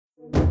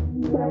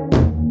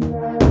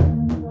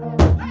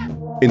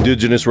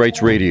Indigenous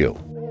Rights Radio,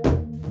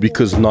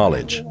 because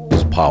knowledge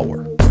is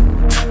power.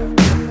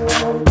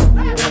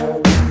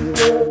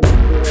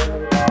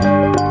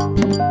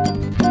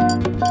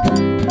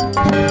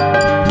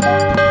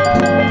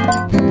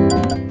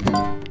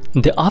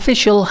 The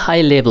official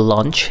high-level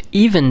launch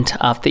event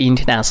of the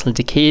International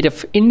Decade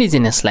of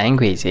Indigenous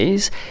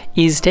Languages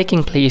is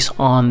taking place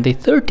on the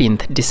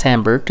 13th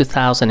December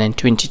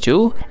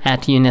 2022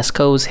 at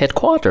UNESCO's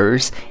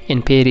headquarters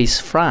in Paris,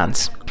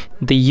 France.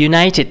 The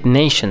United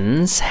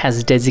Nations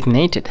has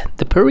designated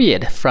the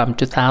period from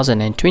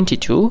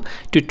 2022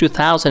 to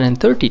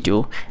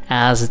 2032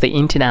 as the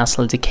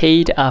International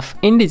Decade of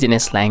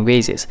Indigenous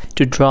Languages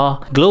to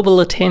draw global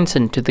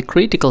attention to the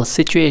critical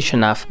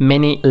situation of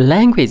many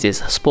languages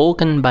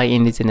spoken by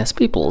indigenous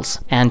peoples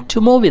and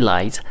to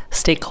mobilize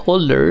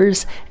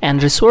stakeholders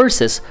and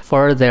resources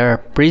for their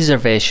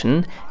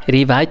preservation,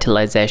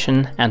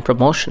 revitalization, and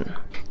promotion.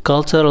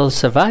 Cultural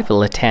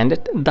Survival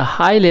attended the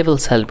high-level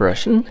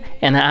celebration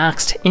and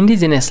asked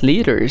indigenous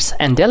leaders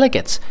and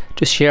delegates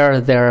to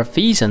share their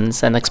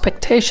visions and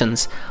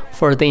expectations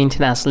for the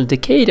International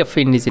Decade of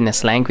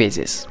Indigenous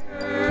Languages.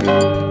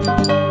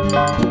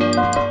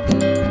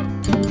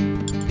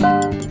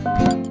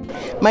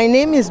 My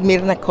name is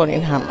Myrna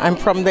Cunningham. I'm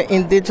from the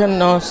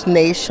indigenous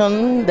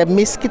nation, the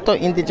Miskito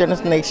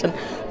Indigenous Nation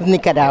of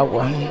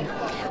Nicaragua.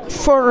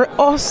 For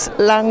us,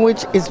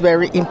 language is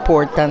very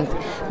important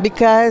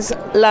because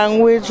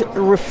language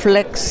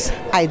reflects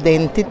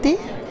identity.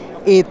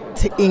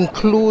 It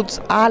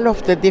includes all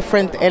of the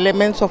different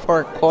elements of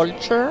our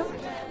culture,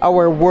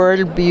 our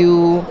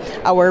worldview,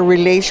 our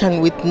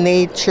relation with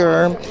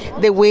nature,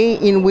 the way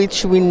in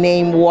which we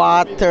name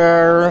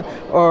water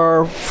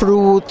or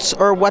fruits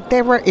or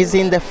whatever is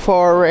in the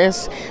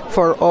forest.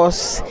 For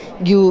us,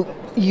 you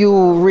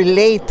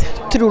relate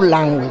through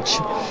language.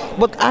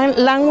 But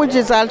language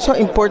is also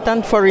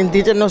important for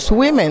indigenous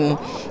women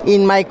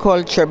in my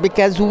culture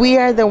because we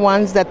are the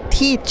ones that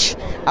teach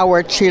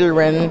our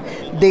children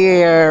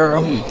their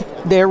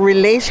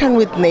relation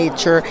with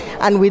nature,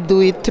 and we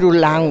do it through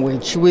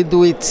language. We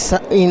do it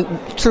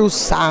through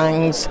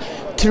songs,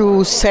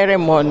 through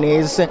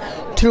ceremonies,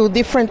 through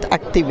different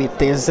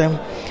activities.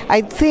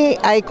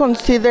 I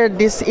consider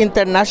this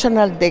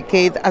International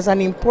Decade as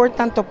an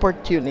important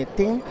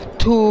opportunity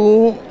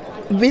to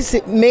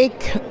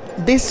make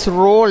this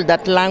role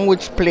that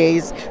language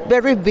plays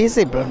very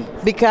visible,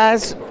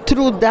 because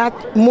through that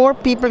more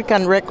people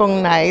can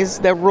recognize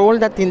the role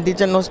that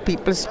indigenous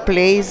peoples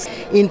plays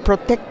in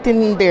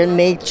protecting their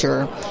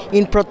nature,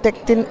 in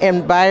protecting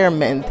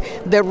environment,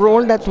 the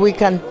role that we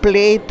can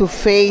play to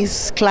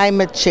face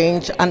climate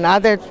change and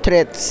other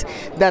threats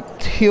that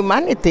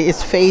humanity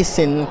is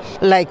facing,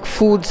 like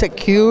food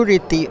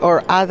security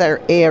or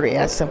other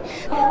areas.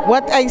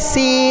 What I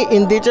see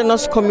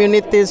indigenous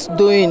communities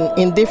doing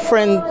in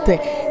different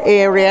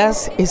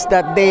areas is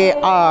that they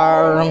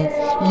are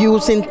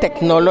using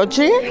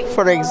technology,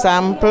 for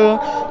example,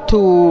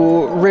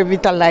 to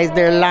revitalize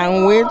their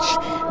language.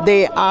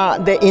 They are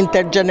the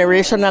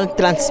intergenerational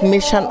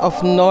transmission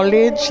of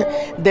knowledge,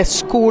 the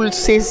school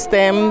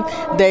system,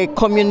 the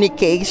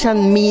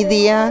communication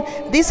media.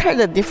 These are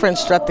the different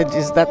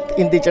strategies that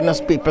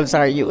indigenous peoples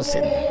are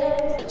using.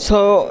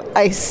 So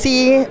I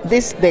see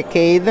this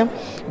decade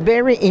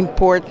very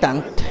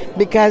important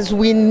because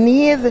we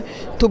need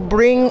to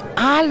bring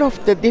all of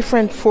the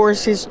different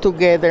forces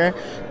together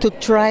to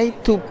try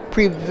to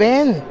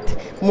prevent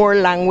more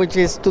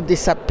languages to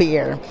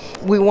disappear.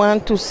 We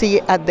want to see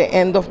at the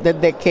end of the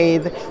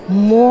decade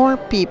more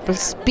people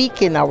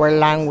speaking our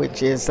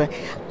languages,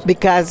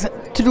 because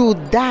through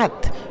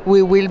that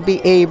we will be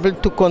able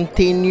to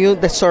continue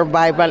the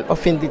survival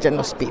of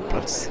indigenous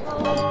peoples.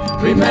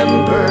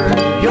 Remember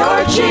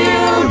your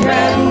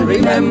children,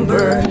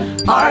 remember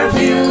our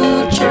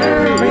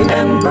future,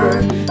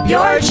 remember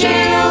your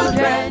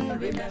children.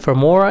 For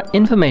more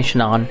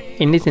information on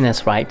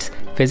indigenous rights,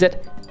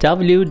 visit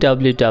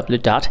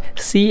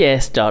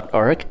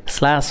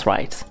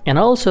www.cs.org/rights and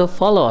also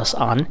follow us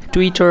on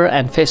Twitter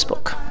and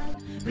Facebook.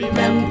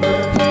 Remember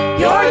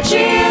your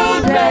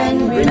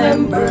children,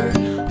 remember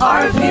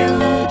our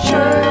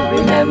future,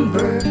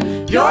 remember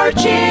your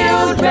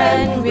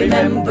children,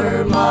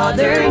 remember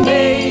Mother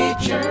Nature.